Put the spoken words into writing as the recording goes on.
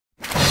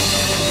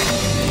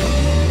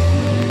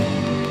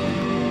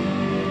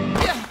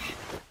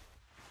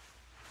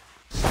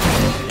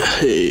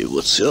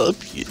What's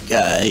up, you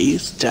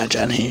guys?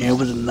 John here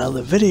with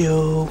another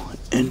video.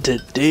 In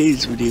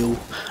today's video,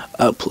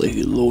 I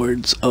play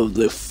Lords of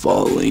the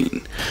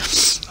Fallen.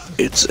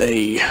 It's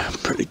a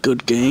pretty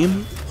good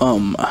game.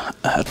 I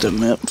have to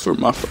admit, for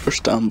my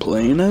first time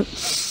playing it,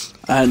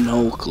 I had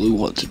no clue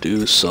what to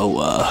do,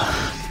 so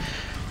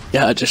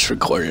yeah, I just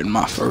recorded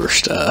my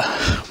first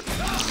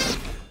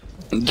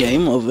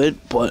game of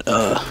it. But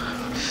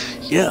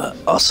yeah,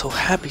 also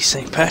happy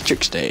St.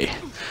 Patrick's Day.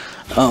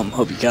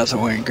 Hope you guys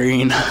are wearing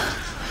green.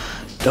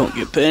 Don't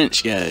get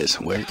pinched, guys.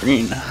 Wear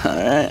green.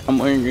 Alright, I'm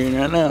wearing green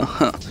right now.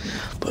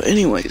 But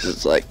anyways,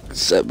 it's like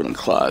 7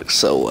 o'clock,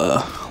 so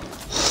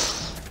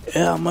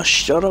yeah, I must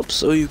shut up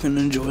so you can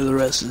enjoy the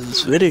rest of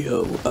this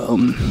video.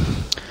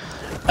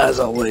 As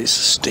always,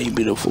 stay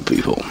beautiful,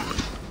 people.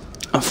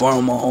 And for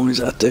all my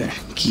homies out there,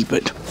 keep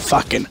it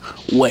fucking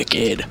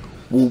wicked.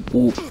 Whoop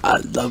whoop. I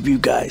love you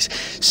guys.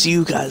 See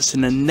you guys in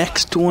the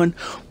next one,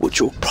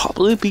 which will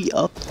probably be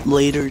up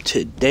later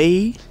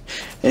today.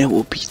 And it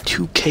will be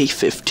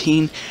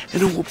 2K15.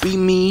 And it will be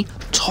me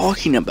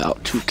talking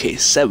about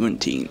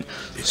 2K17.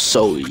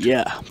 So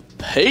yeah,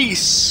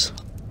 peace.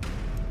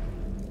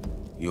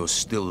 You're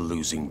still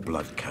losing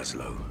blood,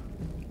 Kaslo.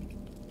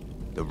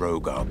 The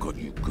Rogar got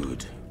you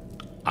good.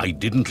 I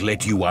didn't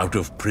let you out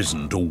of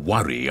prison to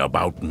worry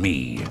about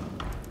me.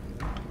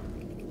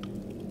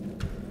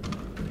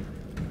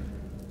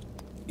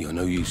 You're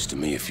no use to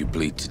me if you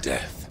bleed to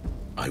death.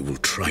 I will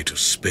try to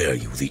spare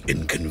you the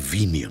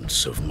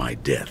inconvenience of my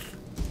death.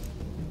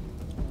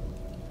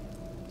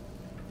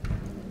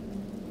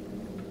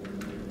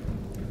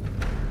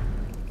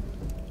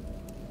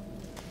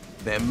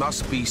 There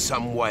must be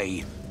some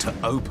way to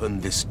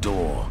open this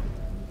door.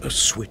 A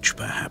switch,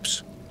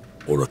 perhaps?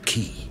 Or a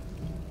key?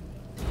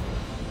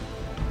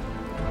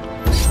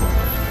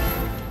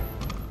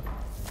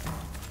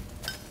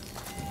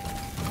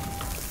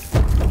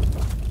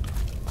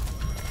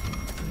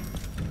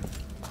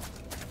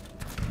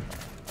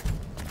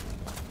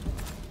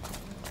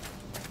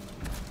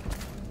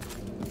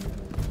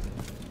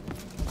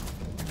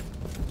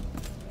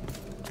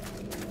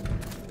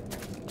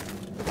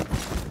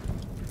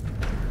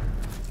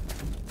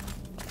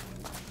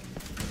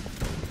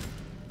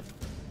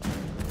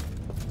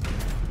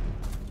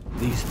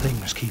 These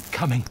things keep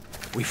coming.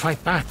 We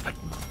fight back, but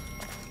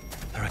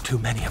there are too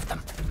many of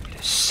them. It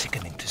is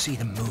sickening to see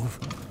them move.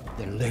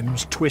 Their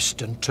limbs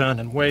twist and turn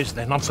in ways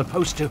they're not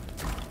supposed to.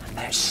 And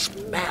their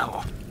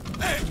smell.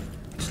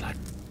 It's like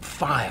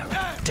fire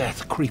and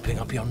death creeping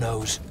up your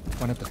nose.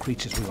 One of the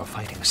creatures we were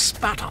fighting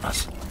spat on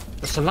us.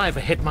 The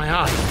saliva hit my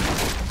eye.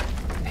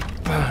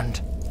 It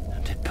burned,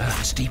 and it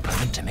burns deeper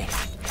into me.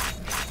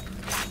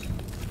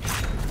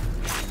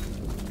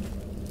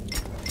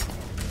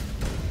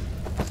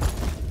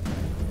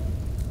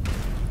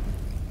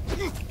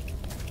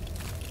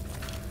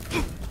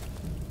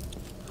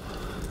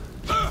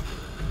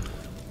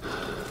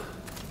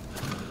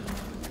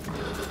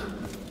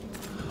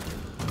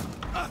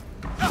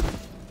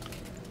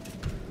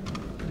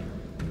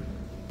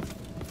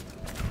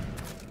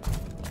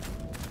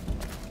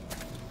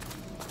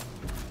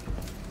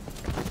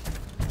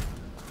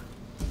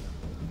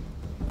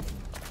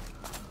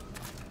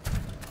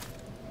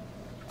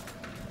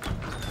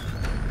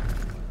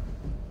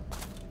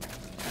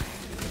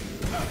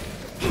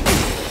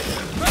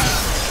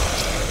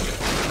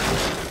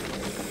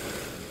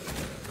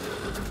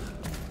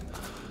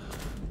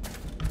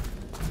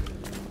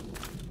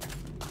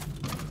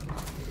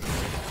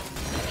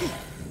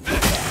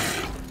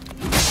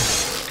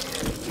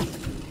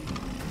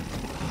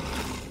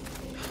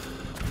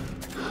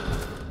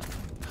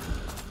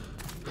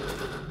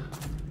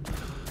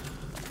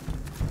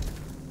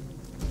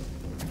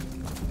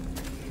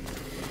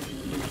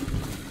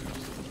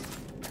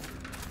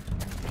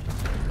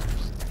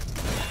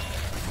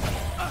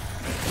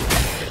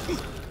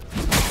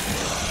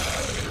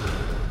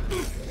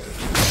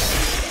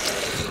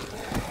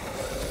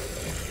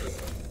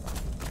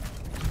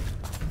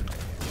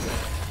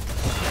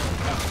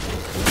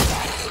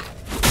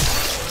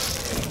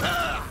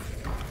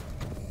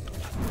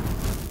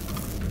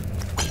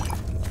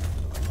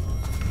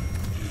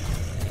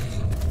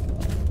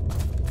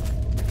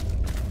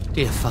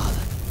 Dear Father,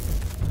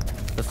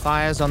 the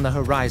fires on the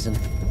horizon,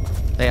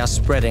 they are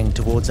spreading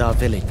towards our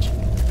village.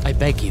 I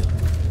beg you,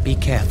 be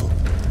careful.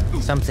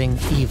 Something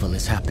evil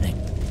is happening.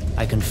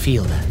 I can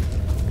feel that.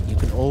 You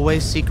can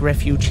always seek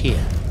refuge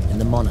here, in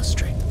the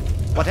monastery.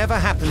 Whatever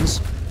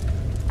happens,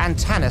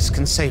 Antanas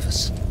can save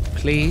us.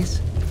 Please,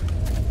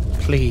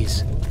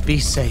 please, be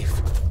safe.